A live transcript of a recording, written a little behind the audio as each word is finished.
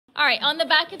All right, on the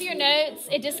back of your notes,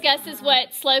 it discusses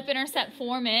what slope-intercept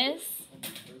form is.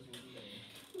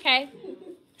 Okay,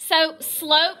 so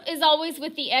slope is always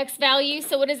with the x value,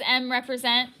 so what does m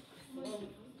represent?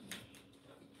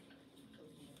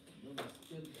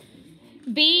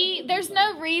 B, there's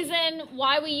no reason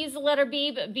why we use the letter B,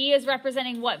 but B is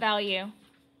representing what value?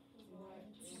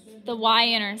 The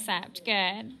y-intercept.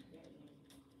 Good.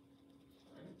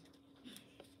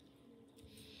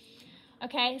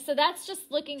 Okay, so that's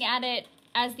just looking at it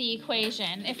as the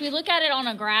equation. If we look at it on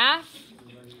a graph,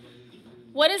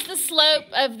 what is the slope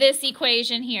of this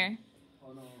equation here?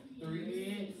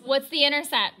 3. What's the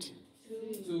intercept?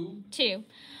 2. 2.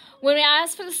 When we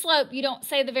ask for the slope, you don't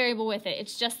say the variable with it.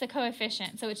 It's just the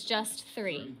coefficient, so it's just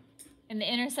 3. And the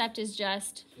intercept is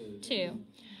just 2.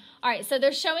 All right, so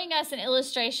they're showing us an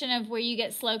illustration of where you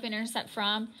get slope-intercept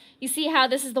from. You see how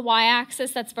this is the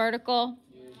y-axis that's vertical?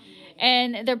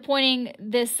 And they're pointing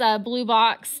this blue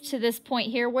box to this point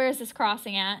here. Where is this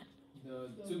crossing at? The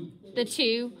 2. The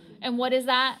 2. And what is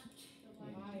that?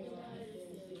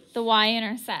 The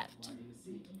y-intercept.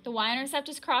 The y-intercept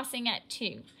is crossing at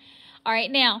 2. All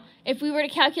right, now, if we were to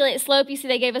calculate slope, you see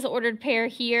they gave us an ordered pair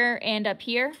here and up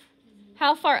here.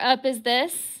 How far up is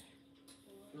this?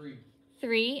 3.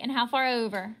 3. And how far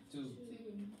over? 2.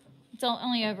 It's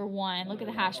only over 1. Look at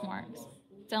the hash marks.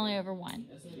 It's only over 1.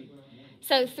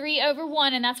 So 3 over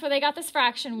 1, and that's where they got this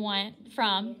fraction 1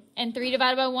 from. And 3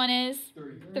 divided by 1 is?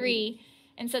 3.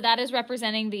 And so that is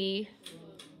representing the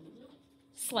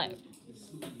slope.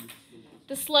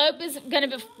 The slope is going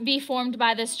to be formed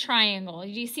by this triangle. Do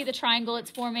you see the triangle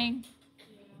it's forming?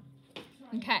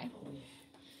 Okay.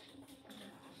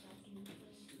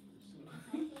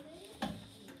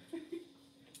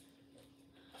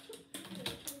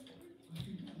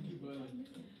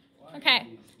 Okay,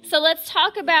 so let's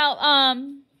talk about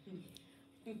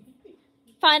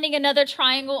finding another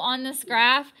triangle on this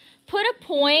graph. Put a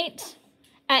point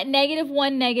at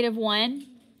 -1, -1.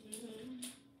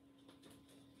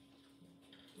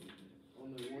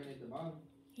 On the one at the bottom?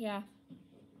 Yeah.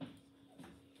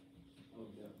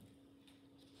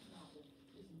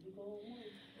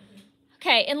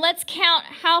 Okay, and let's count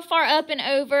how far up and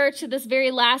over to this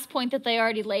very last point that they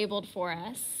already labeled for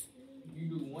us. You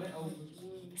do 1 over.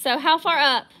 So how far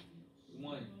up?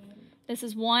 1. This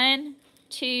is 1,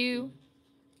 2,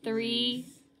 3,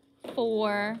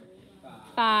 4,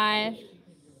 5.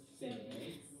 6.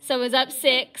 So it's up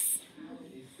 6.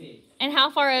 6. And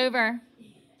how far over?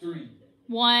 3.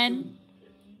 1,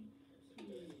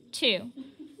 2.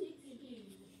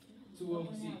 2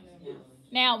 over 6.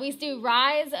 Now we do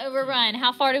rise over run.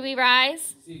 How far do we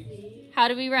rise? 6. How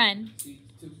do we run? 6.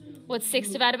 2. What's 6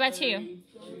 divided by 2?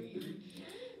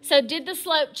 So did the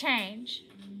slope change?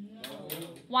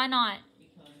 Why not?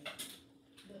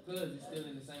 Because it's still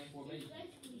in the same formation.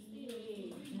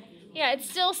 Yeah, it's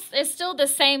still the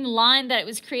same line that it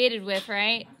was created with,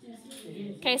 right?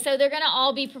 Okay, so they're going to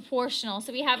all be proportional.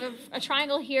 So we have a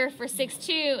triangle here for 6,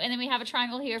 2, and then we have a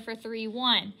triangle here for 3,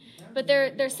 1. But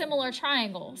they're similar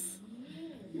triangles.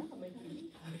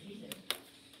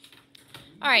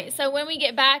 All right, so when we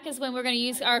get back is when we're going to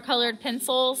use our colored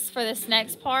pencils for this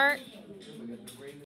next part.